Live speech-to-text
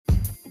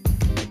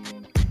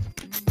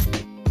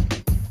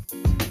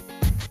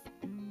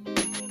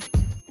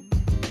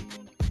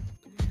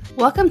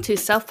Welcome to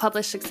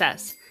Self-Published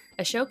Success,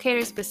 a show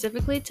catered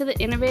specifically to the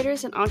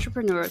innovators and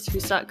entrepreneurs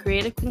who sought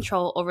creative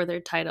control over their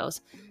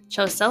titles,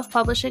 chose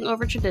self-publishing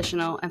over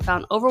traditional, and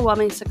found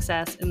overwhelming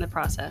success in the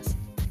process.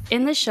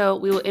 In this show,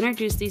 we will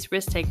introduce these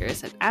risk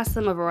takers and ask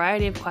them a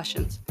variety of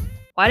questions.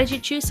 Why did you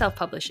choose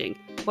self-publishing?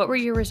 What were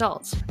your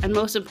results? And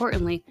most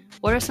importantly,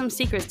 what are some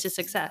secrets to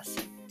success?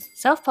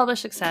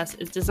 Self-Published Success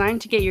is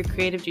designed to get your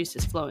creative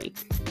juices flowing,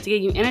 to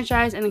get you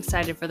energized and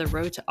excited for the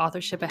road to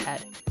authorship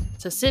ahead.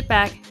 So sit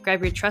back,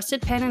 grab your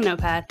trusted pen and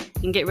notepad,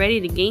 and get ready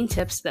to gain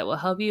tips that will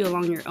help you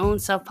along your own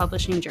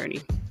self-publishing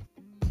journey.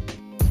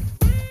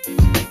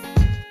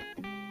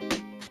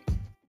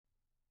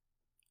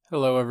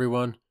 Hello,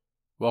 everyone.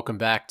 Welcome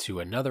back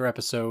to another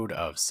episode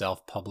of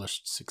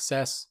Self-Published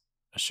Success,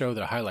 a show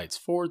that highlights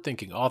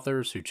forward-thinking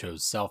authors who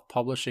chose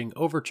self-publishing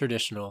over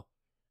traditional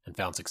and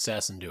found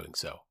success in doing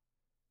so.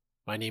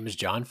 My name is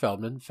John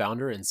Feldman,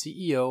 founder and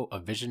CEO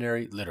of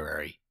Visionary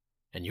Literary,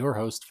 and your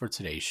host for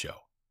today's show.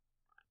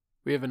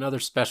 We have another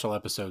special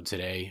episode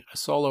today, a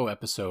solo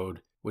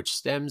episode, which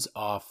stems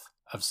off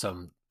of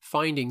some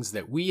findings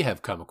that we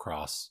have come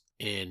across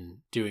in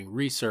doing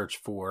research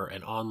for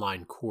an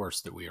online course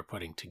that we are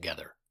putting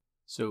together.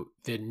 So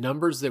the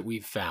numbers that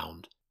we've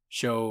found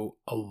show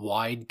a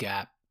wide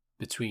gap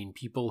between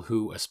people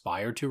who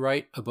aspire to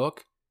write a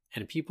book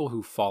and people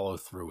who follow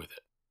through with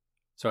it.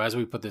 So as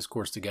we put this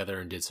course together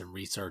and did some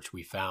research,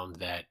 we found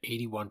that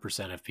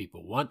 81% of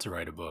people want to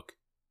write a book,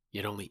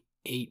 yet only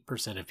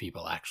 8% of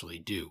people actually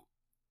do.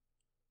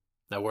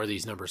 Now, where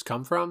these numbers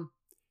come from?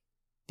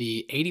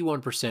 The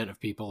 81% of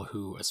people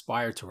who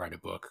aspire to write a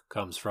book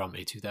comes from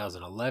a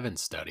 2011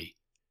 study.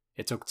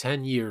 It took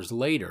 10 years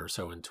later,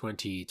 so in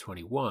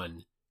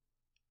 2021,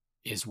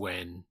 is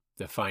when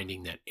the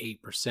finding that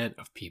 8%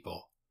 of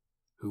people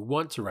who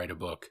want to write a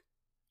book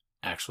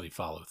actually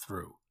follow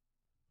through.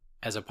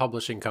 As a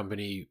publishing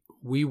company,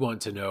 we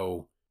want to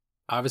know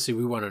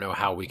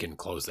how we can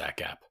close that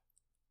gap.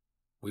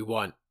 We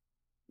want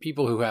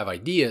people who have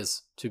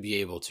ideas to be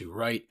able to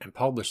write and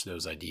publish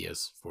those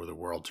ideas for the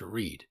world to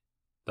read.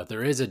 But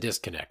there is a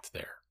disconnect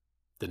there.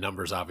 The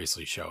numbers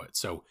obviously show it.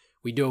 So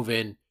we dove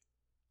in,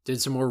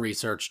 did some more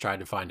research, tried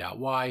to find out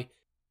why.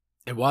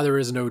 And while there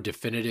is no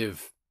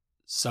definitive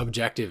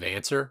subjective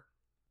answer,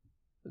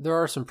 there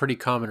are some pretty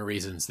common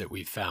reasons that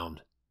we've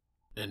found.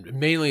 And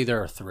mainly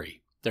there are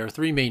three. There are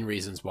three main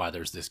reasons why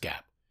there's this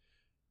gap.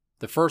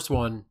 The first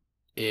one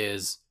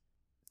is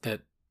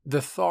that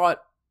the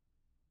thought,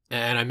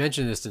 and I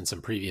mentioned this in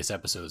some previous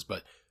episodes,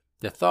 but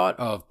the thought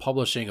of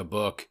publishing a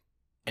book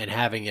and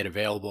having it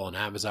available on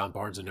Amazon,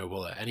 Barnes &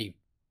 Noble, any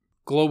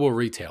global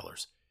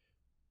retailers,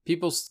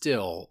 people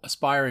still,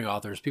 aspiring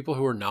authors, people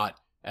who are not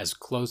as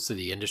close to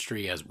the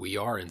industry as we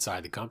are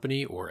inside the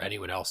company or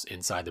anyone else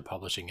inside the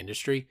publishing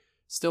industry,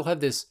 still have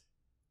this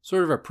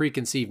sort of a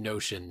preconceived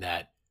notion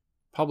that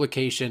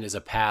publication is a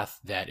path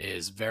that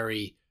is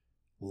very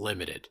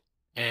limited.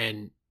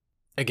 And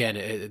again,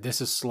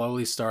 this is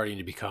slowly starting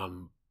to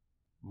become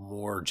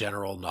more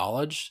general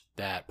knowledge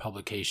that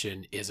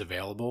publication is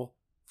available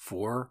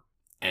for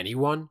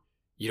anyone.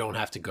 You don't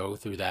have to go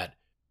through that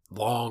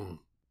long,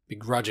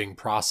 begrudging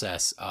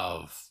process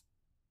of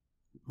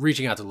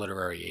reaching out to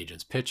literary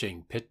agents,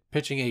 pitching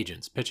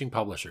agents, pitching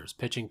publishers,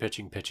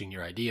 pitching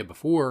your idea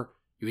before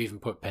you even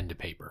put pen to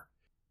paper.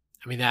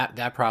 I mean,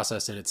 that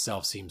process in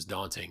itself seems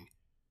daunting,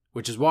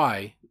 which is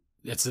why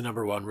it's the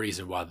number one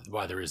reason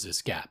why there is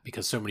this gap,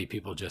 because so many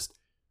people just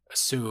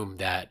assume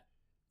that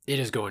it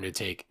is going to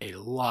take a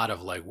lot of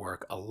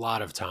legwork, a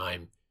lot of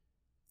time,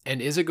 and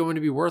is it going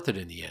to be worth it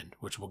in the end,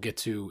 which we'll get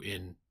to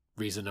in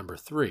reason number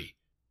 3.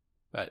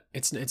 But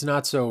it's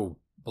not so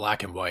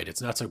black and white.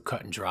 It's not so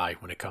cut and dry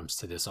when it comes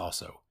to this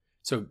also.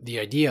 So the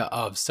idea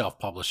of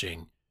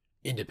self-publishing,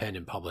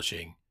 independent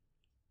publishing,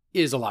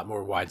 is a lot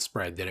more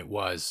widespread than it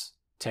was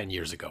 10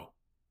 years ago.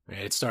 And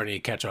it's starting to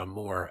catch on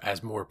more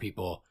as more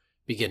people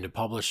begin to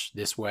publish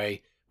this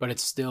way, but it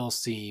still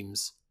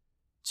seems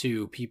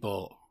to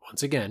people,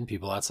 once again,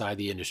 people outside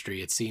the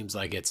industry, it seems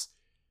like it's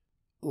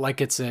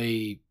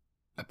a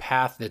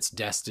path that's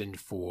destined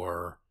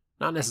for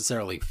not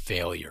necessarily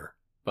failure,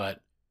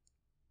 but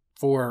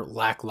for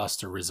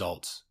lackluster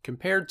results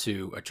compared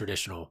to a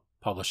traditional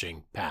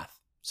publishing path.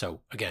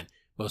 So again,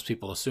 most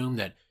people assume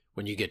that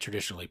when you get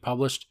traditionally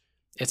published,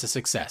 it's a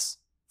success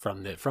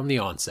from the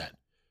onset.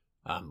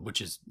 Which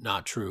is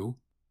not true,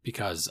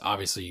 because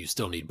obviously you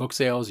still need book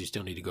sales, you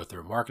still need to go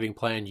through a marketing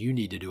plan, you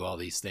need to do all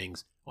these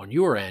things on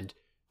your end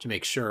to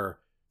make sure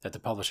that the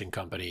publishing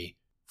company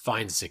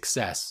finds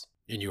success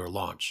in your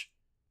launch.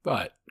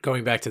 But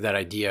going back to that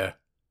idea,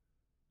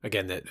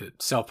 again, that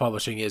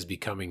self-publishing is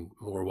becoming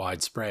more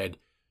widespread,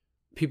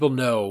 people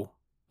know,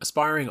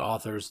 aspiring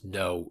authors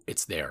know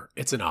it's there.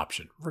 It's an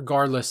option,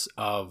 regardless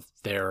of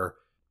their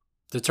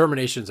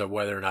determinations of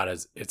whether or not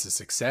it's a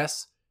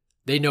success.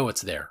 They know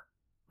it's there.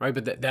 Right,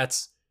 but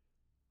that's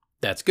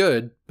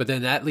good. But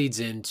then that leads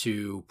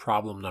into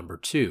problem number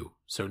 2.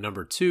 So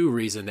number 2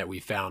 reason that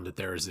we found that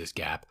there is this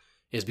gap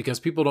is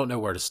because people don't know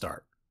where to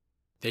start.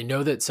 They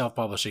know that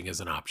self-publishing is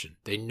an option.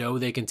 They know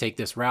they can take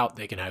this route.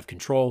 They can have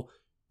control.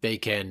 They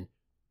can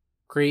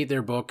create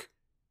their book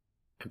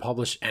and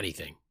publish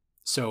anything.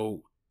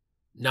 So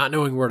not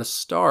knowing where to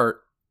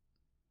start,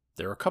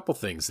 there are a couple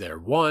things there.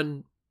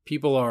 One,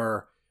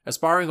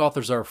 aspiring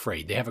authors are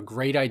afraid. They have a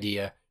great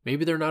idea.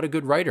 Maybe they're not a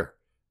good writer.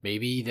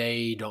 Maybe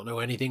they don't know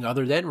anything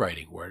other than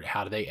writing.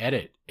 How do they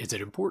edit? Is it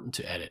important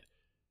to edit?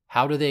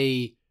 How do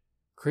they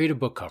create a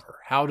book cover?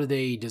 How do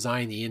they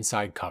design the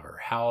inside cover?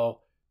 How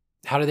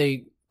do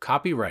they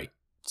copyright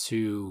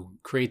to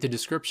create the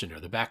description or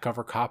the back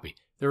cover copy?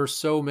 There are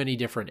so many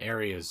different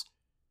areas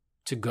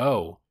to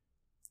go.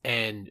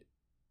 And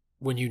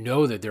when you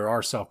know that there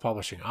are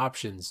self-publishing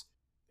options,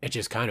 it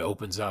just kind of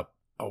opens up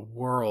a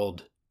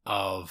world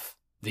of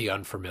the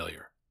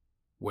unfamiliar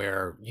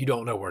where you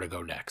don't know where to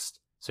go next.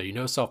 So you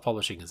know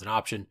self-publishing is an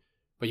option,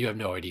 but you have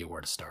no idea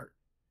where to start.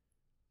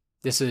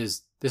 This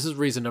is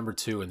reason number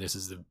 2, and this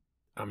is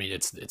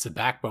it's the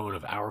backbone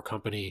of our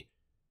company,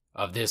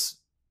 of this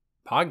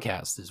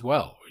podcast as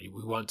well.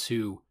 We want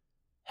to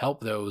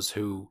help those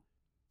who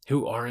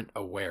aren't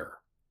aware.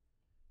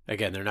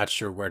 Again, they're not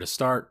sure where to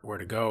start, where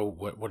to go,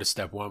 what is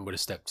step 1, what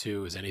is step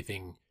 2, is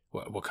anything,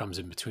 what comes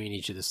in between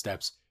each of the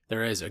steps.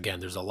 There's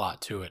a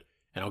lot to it,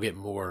 and I'll get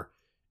more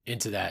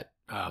into that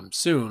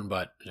soon.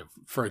 But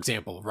for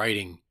example,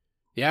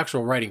 the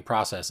actual writing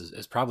process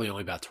is probably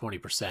only about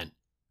 20%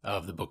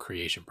 of the book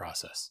creation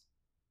process.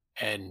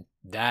 And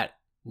that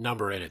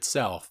number in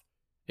itself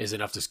is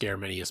enough to scare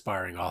many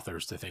aspiring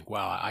authors to think,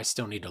 wow, I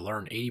still need to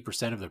learn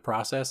 80% of the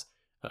process.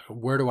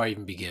 Where do I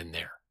even begin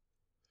there?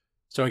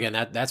 So again,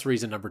 that's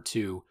reason number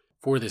 2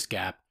 for this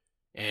gap.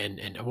 And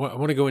I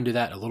want to go into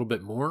that a little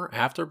bit more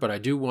after, but I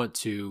do want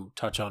to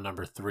touch on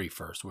number 3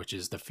 first, which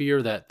is the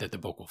fear that the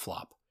book will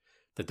flop,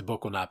 that the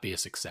book will not be a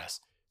success.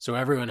 So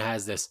everyone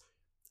has this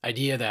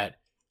idea that,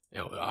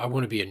 I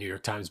want to be a New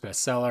York Times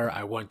bestseller.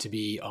 I want to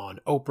be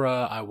on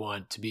Oprah. I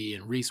want to be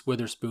in Reese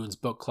Witherspoon's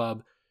book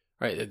club,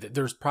 right?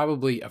 There's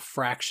probably a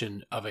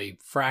fraction of a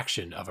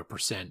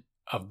percent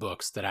of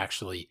books that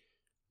actually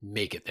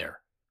make it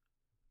there.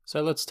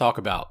 So let's talk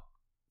about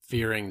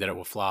fearing that it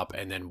will flop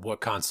and then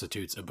what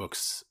constitutes a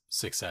book's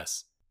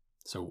success.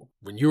 So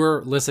when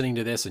you're listening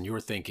to this and you're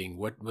thinking,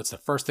 what's the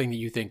first thing that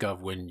you think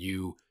of when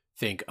you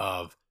think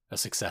of a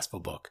successful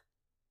book,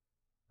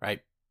 right?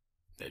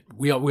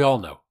 We all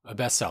know a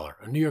bestseller,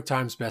 a New York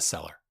Times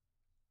bestseller.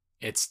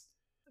 It's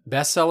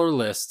bestseller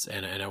lists,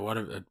 and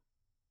I'm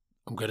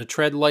going to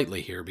tread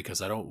lightly here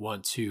because I don't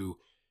want to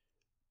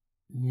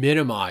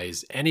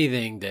minimize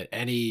anything that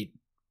any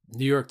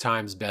New York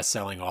Times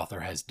bestselling author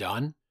has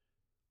done.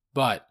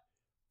 But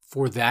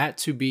for that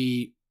to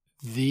be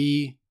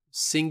the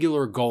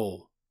singular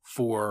goal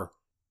for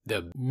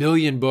the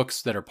million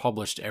books that are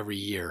published every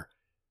year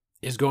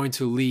is going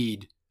to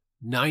lead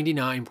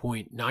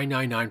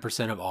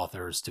 99.999% of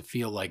authors to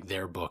feel like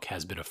their book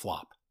has been a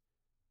flop.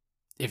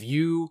 If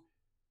you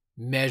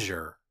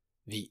measure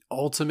the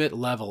ultimate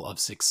level of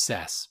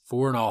success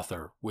for an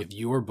author with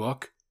your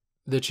book,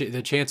 the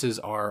chances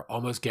are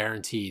almost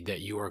guaranteed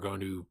that you are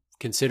going to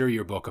consider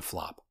your book a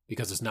flop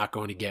because it's not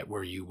going to get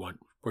where you want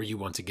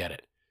to get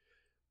it.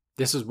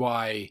 This is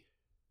why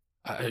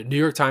New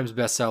York Times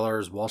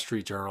bestsellers, Wall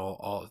Street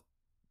Journal,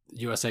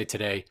 USA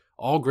Today,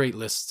 all great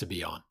lists to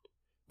be on.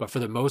 But for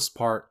the most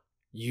part,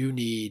 you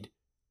need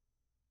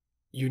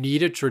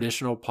a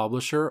traditional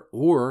publisher,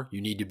 or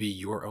you need to be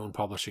your own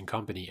publishing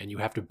company, and you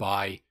have to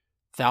buy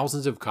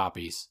thousands of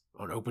copies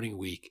on opening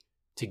week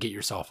to get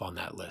yourself on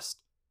that list.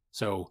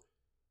 So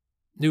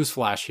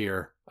newsflash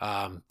here,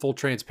 full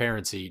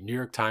transparency, New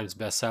York Times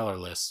bestseller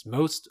lists,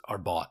 most are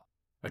bought.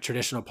 A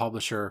traditional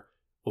publisher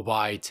will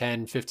buy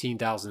 10,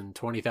 15,000,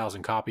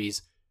 20,000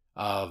 copies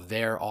of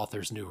their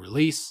author's new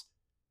release,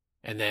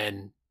 and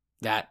then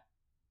that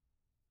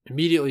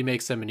immediately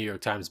makes them a New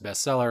York Times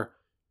bestseller.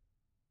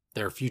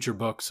 Their future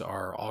books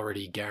are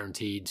already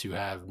guaranteed to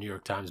have New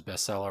York Times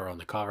bestseller on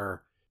the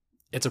cover.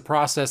 It's a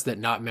process that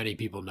not many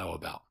people know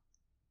about.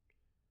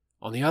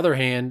 On the other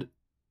hand,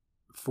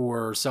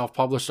 for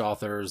self-published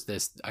authors,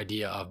 this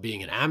idea of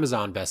being an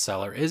Amazon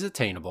bestseller is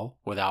attainable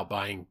without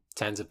buying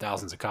tens of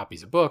thousands of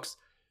copies of books.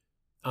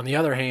 On the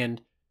other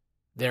hand,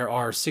 there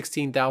are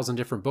 16,000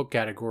 different book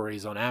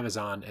categories on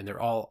Amazon, and they're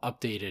all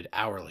updated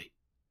hourly.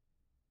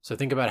 So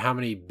think about how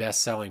many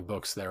best-selling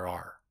books there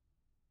are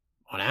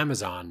on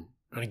Amazon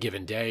on a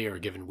given day or a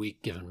given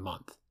week, given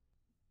month.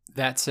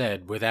 That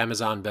said, with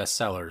Amazon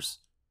bestsellers,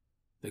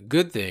 the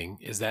good thing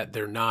is that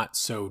they're not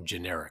so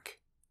generic.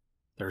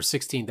 There are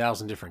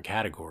 16,000 different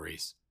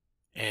categories,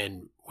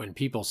 and when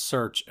people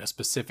search a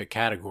specific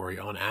category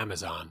on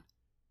Amazon,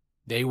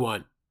 they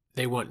want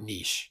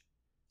niche.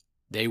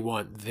 They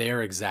want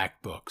their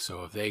exact book.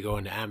 So if they go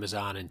into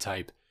Amazon and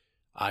type,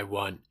 I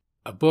want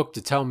a book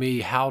to tell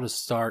me how to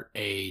start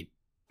a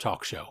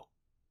talk show,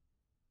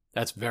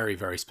 that's very,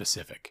 very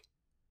specific.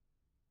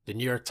 The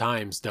New York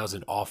Times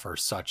doesn't offer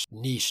such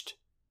niched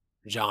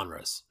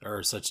genres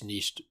or such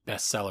niched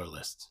bestseller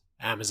lists.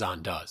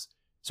 Amazon does.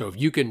 So if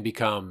you can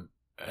become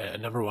a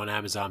number one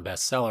Amazon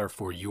bestseller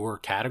for your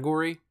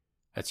category,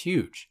 that's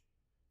huge.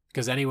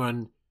 Because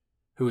anyone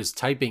who is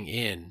typing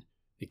in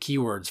the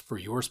keywords for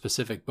your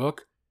specific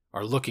book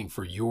are looking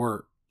for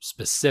your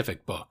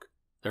specific book.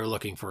 They're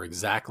looking for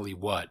exactly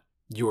what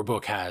your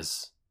book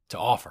has to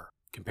offer.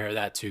 Compare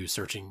that to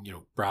searching,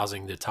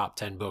 browsing the top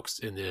 10 books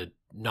in the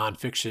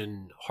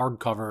nonfiction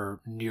hardcover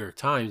New York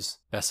Times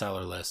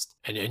bestseller list.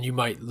 And you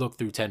might look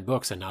through 10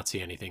 books and not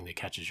see anything that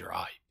catches your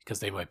eye because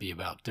they might be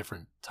about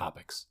different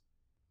topics.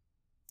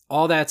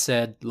 All that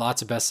said,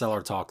 lots of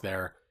bestseller talk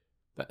there.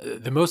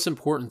 But the most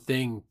important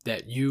thing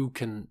that you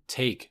can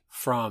take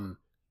from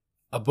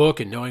a book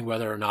and knowing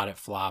whether or not it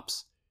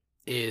flops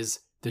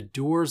is the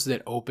doors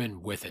that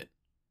open with it.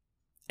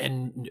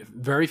 And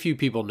very few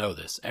people know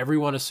this.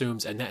 Everyone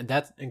assumes, and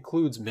that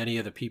includes many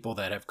of the people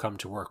that have come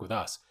to work with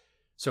us.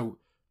 So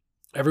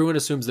everyone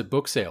assumes that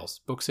book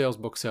sales.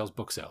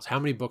 How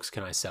many books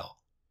can I sell?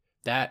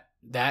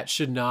 That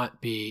should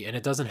not be, and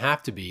it doesn't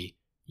have to be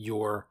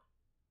your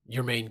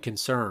main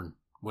concern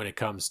when it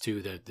comes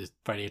to the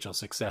financial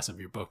success of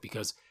your book,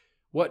 because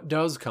what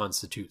does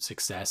constitute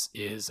success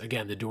is,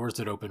 again, the doors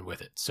that open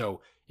with it.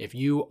 So if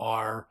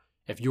you're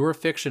a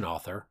fiction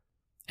author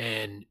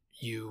and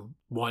you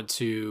want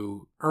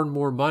to earn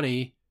more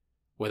money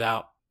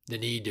without the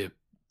need to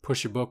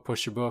push your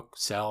book,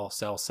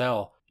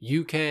 sell,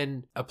 you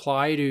can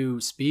apply to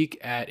speak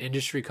at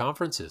industry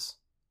conferences.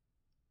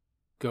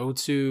 Go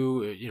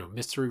to,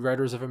 Mystery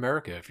Writers of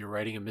America. If you're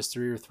writing a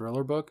mystery or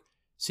thriller book,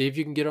 see if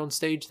you can get on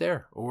stage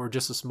there, or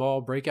just a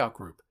small breakout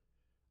group.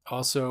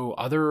 Also,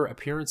 other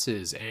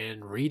appearances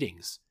and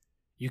readings.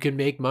 You can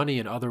make money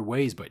in other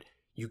ways, but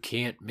you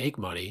can't make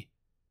money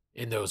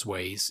in those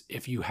ways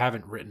if you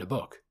haven't written a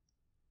book.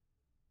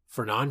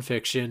 For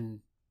nonfiction,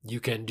 you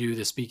can do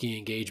the speaking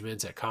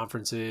engagements at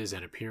conferences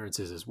and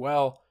appearances as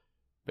well,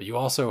 but you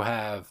also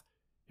have,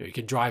 you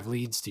can drive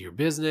leads to your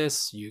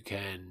business, you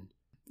can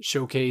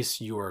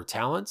showcase your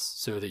talents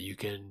so that you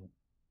can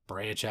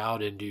branch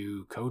out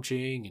into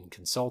coaching and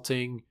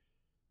consulting.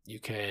 You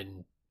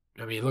can,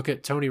 look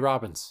at Tony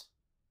Robbins.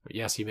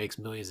 Yes, he makes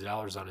millions of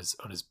dollars on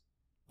his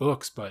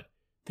books, but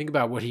think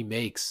about what he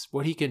makes,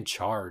 what he can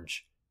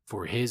charge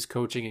for his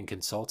coaching and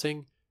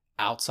consulting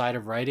outside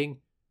of writing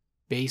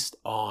based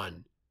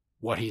on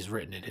what he's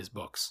written in his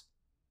books.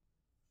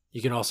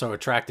 You can also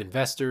attract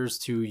investors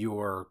to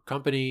your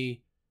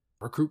company,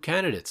 recruit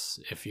candidates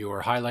if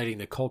you're highlighting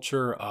the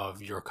culture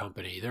of your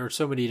company. There are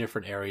so many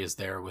different areas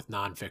there with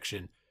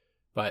nonfiction,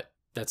 but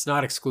that's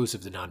not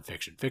exclusive to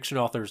nonfiction. Fiction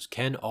authors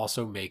can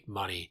also make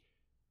money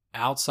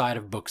outside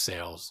of book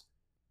sales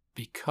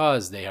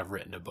because they have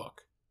written a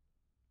book.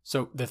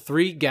 So the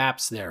three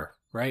gaps there,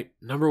 right?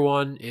 Number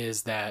one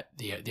is that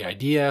the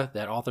idea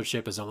that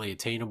authorship is only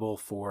attainable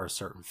for a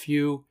certain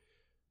few.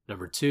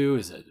 Number two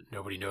is that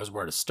nobody knows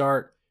where to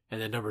start. And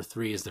then number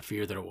three is the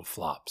fear that it will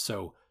flop.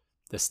 So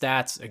the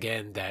stats,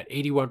 again, that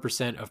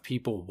 81% of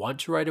people want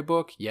to write a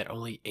book, yet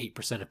only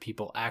 8% of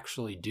people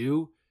actually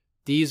do.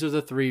 These are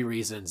the three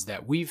reasons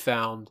that we've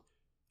found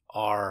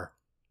are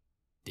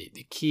the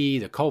key,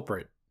 the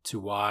culprit to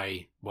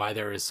why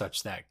there is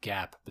such that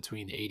gap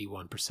between the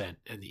 81%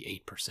 and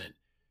the 8%.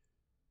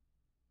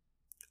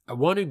 I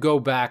want to go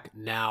back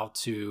now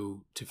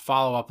to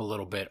follow up a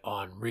little bit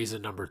on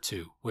reason number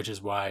two, which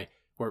is where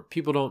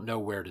people don't know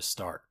where to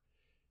start.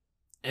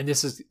 And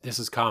this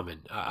is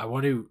common. I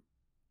want to,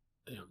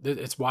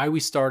 it's why we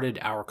started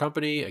our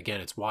company. Again,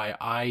 it's why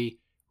I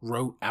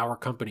wrote our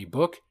company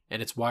book,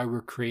 and it's why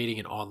we're creating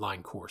an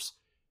online course.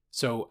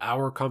 So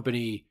our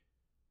company,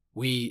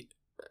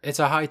 it's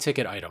a high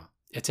ticket item.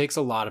 It takes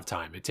a lot of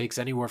time. It takes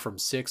anywhere from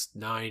 6,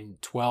 9,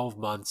 12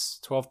 months,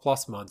 12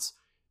 plus months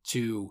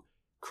to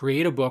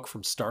create a book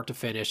from start to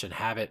finish and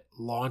have it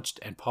launched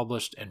and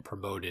published and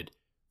promoted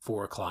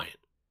for a client.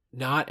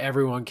 Not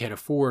everyone can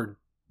afford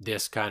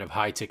this kind of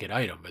high ticket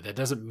item, but that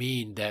doesn't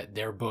mean that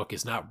their book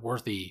is not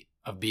worthy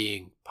of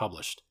being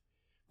published.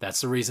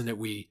 That's the reason that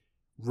we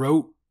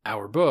wrote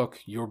our book,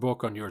 Your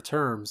Book on Your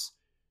Terms,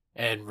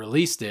 and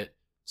released it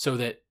so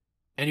that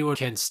anyone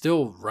can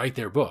still write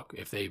their book.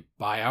 If they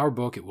buy our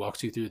book, it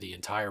walks you through the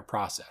entire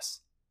process.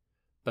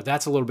 But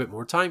that's a little bit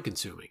more time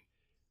consuming.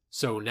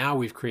 So now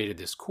we've created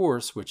this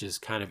course, which is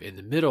kind of in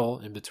the middle,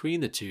 in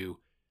between the two,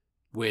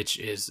 which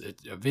is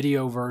a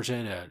video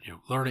version,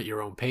 learn at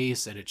your own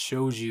pace, and it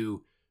shows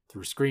you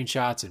through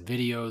screenshots and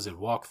videos and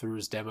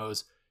walkthroughs,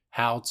 demos,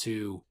 how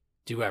to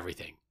do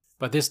everything.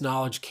 But this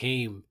knowledge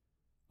came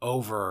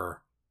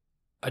over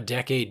a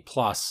decade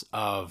plus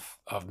of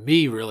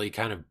me really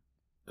kind of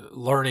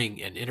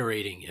learning and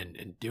iterating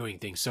and doing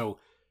things. So,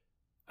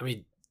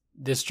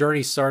 this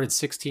journey started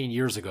 16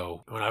 years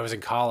ago when I was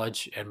in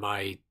college, and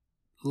my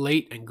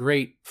late and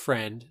great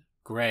friend,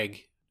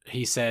 Greg,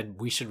 he said,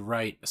 we should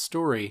write a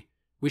story.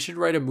 We should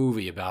write a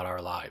movie about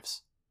our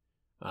lives.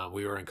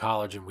 We were in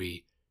college and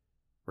we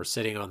were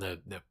sitting on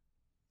the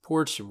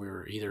porch, and we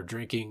were either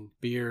drinking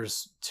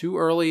beers too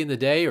early in the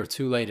day or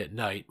too late at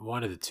night,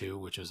 one of the two,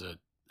 which was a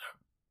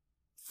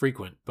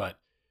frequent, but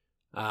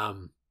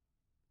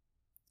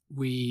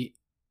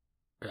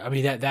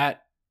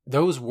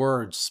those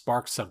words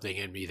sparked something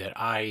in me that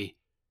I,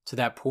 to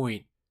that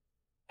point,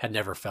 had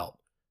never felt.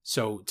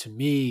 So to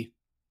me,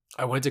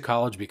 I went to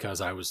college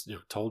because I was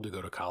told to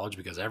go to college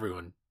because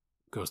everyone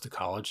goes to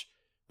college,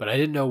 but I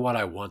didn't know what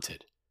I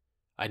wanted.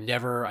 I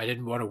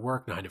didn't want to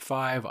work 9 to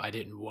 5. I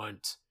didn't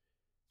want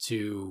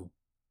to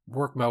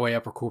work my way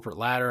up a corporate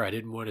ladder. I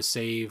didn't want to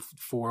save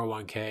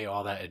 401k,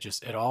 all that.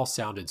 It all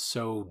sounded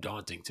so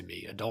daunting to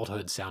me.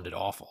 Adulthood sounded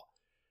awful.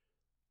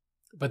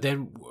 But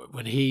then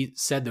when he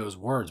said those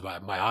words,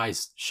 my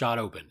eyes shot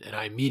open, and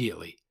I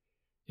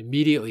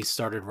immediately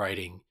started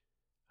writing.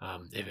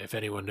 If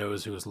anyone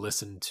knows who has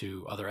listened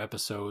to other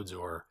episodes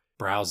or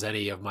browse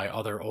any of my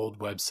other old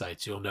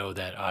websites, you'll know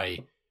that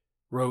I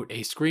wrote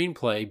a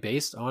screenplay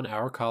based on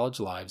our college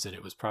lives, and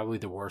it was probably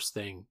the worst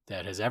thing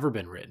that has ever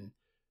been written.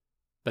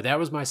 But that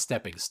was my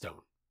stepping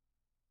stone.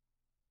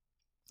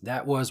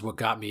 That was what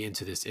got me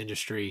into this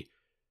industry.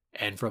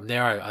 And from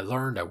there, I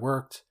learned, I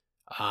worked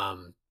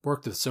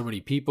with so many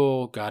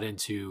people,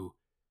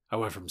 I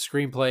went from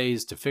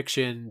screenplays to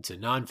fiction, to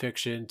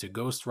nonfiction, to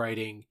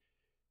ghostwriting,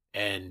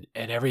 and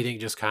everything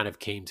just kind of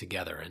came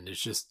together. And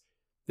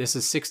this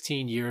is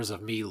 16 years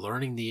of me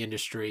learning the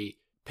industry,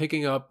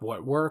 picking up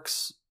what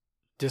works,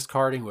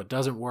 discarding what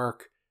doesn't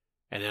work,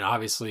 and then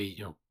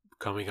obviously,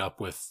 coming up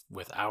with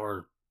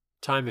our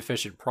time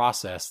efficient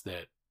process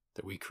that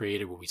we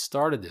created when we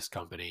started this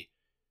company.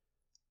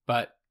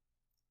 But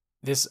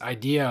this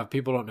idea of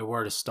people don't know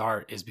where to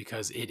start is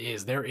because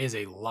there is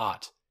a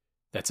lot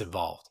that's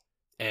involved,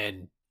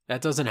 and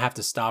that doesn't have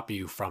to stop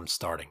you from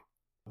starting.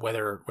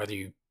 Whether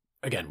you,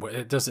 again,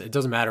 it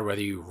doesn't matter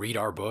whether you read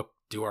our book,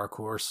 do our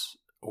course,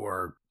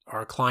 or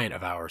are a client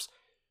of ours.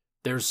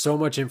 There's so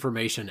much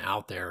information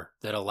out there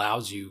that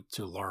allows you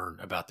to learn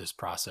about this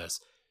process.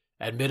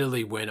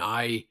 Admittedly, when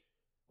I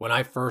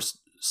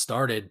first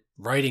started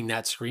writing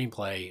that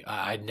screenplay,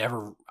 I've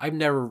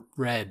never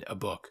read a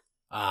book.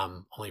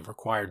 Only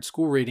required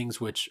school readings,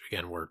 which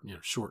again were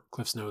short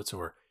Cliff's Notes,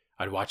 or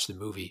I'd watch the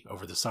movie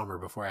over the summer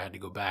before I had to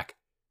go back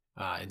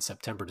in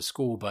September to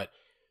school. But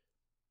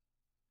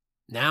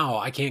now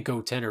I can't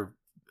go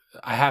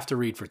I have to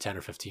read for 10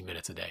 or 15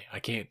 minutes a day. I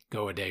can't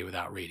go a day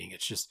without reading.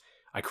 It's just,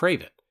 I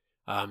crave it.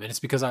 And it's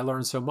because I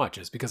learned so much.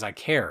 It's because I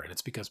care. And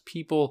it's because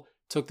people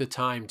took the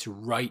time to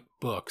write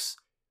books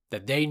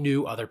that they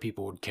knew other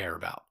people would care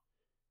about.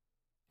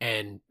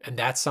 And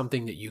that's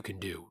something that you can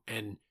do.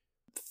 And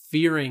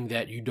fearing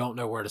that you don't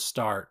know where to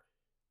start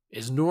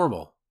is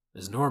normal.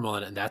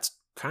 And that's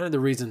kind of the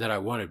reason that I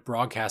wanted to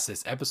broadcast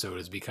this episode,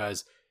 is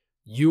because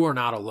you are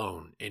not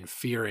alone in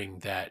fearing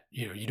that,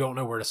 you don't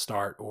know where to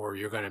start, or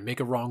you're going to make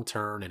a wrong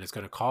turn and it's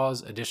going to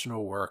cause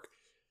additional work.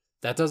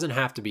 That doesn't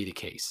have to be the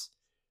case.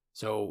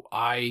 So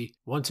I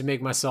want to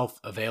make myself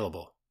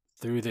available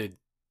through the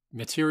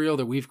material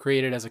that we've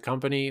created as a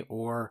company,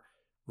 or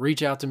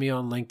reach out to me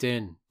on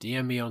LinkedIn,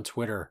 DM me on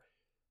Twitter,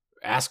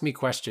 ask me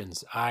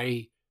questions.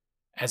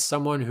 As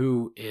someone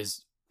who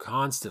is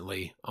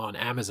constantly on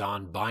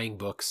Amazon buying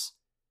books,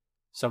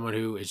 someone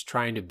who is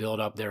trying to build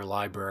up their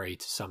library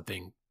to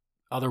something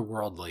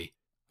otherworldly,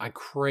 I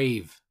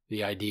crave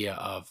the idea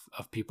of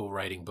people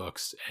writing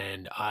books.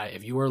 And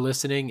if you are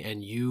listening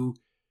and you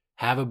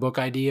have a book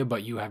idea,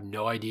 but you have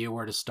no idea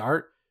where to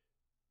start,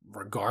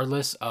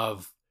 regardless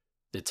of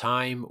the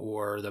time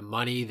or the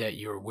money that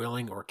you're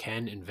willing or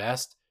can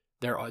invest,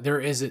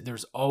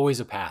 there's always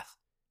a path.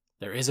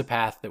 There is a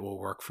path that will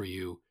work for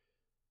you.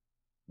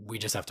 We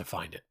just have to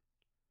find it.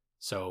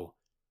 So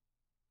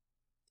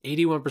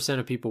 81%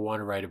 of people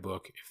want to write a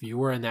book. If you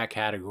were in that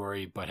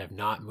category but have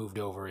not moved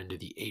over into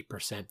the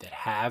 8% that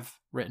have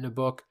written a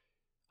book,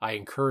 I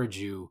encourage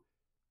you,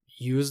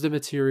 use the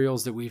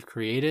materials that we've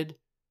created.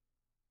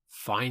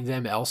 Find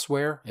them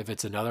elsewhere. If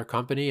it's another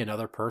company,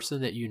 another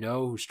person that you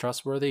know who's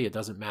trustworthy, it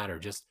doesn't matter.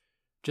 Just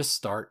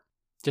start.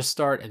 Just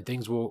start, and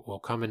things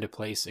will come into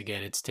place.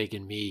 Again, it's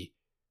taken me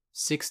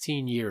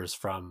 16 years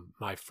from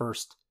my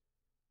first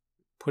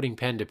putting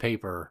pen to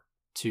paper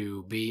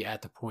to be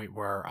at the point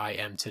where I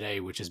am today,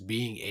 which is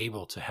being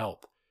able to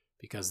help,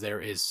 because there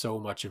is so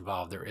much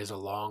involved. There is a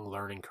long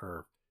learning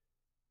curve,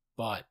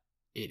 but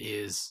it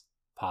is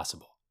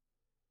possible.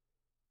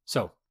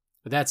 So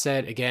with that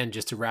said, again,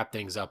 just to wrap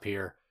things up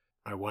here,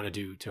 I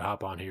wanted to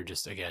hop on here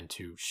just again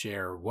to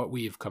share what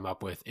we've come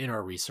up with in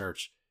our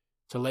research,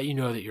 to let you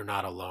know that you're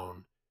not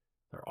alone.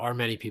 There are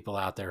many people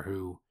out there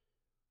who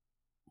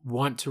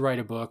want to write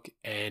a book,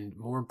 and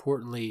more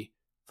importantly,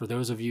 for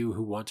those of you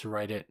who want to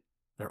write it,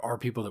 there are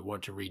people that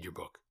want to read your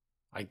book.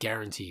 I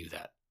guarantee you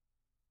that.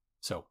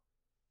 So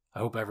I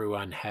hope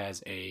everyone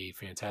has a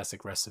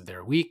fantastic rest of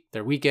their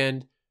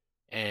weekend.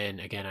 And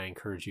again, I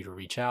encourage you to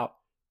reach out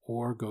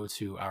or go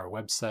to our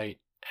website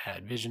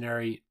at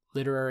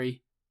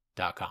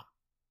visionaryliterary.com.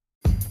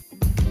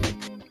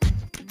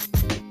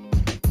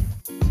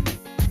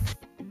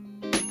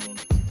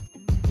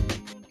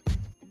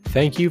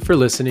 Thank you for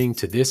listening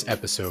to this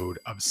episode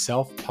of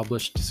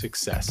Self-Published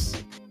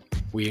Success.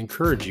 We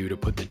encourage you to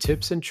put the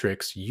tips and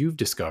tricks you've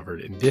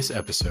discovered in this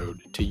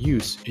episode to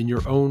use in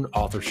your own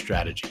author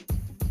strategy.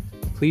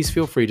 Please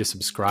feel free to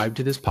subscribe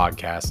to this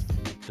podcast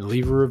and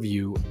leave a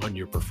review on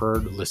your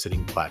preferred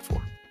listening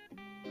platform.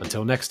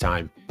 Until next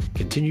time,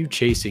 continue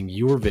chasing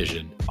your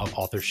vision of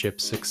authorship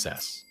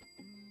success.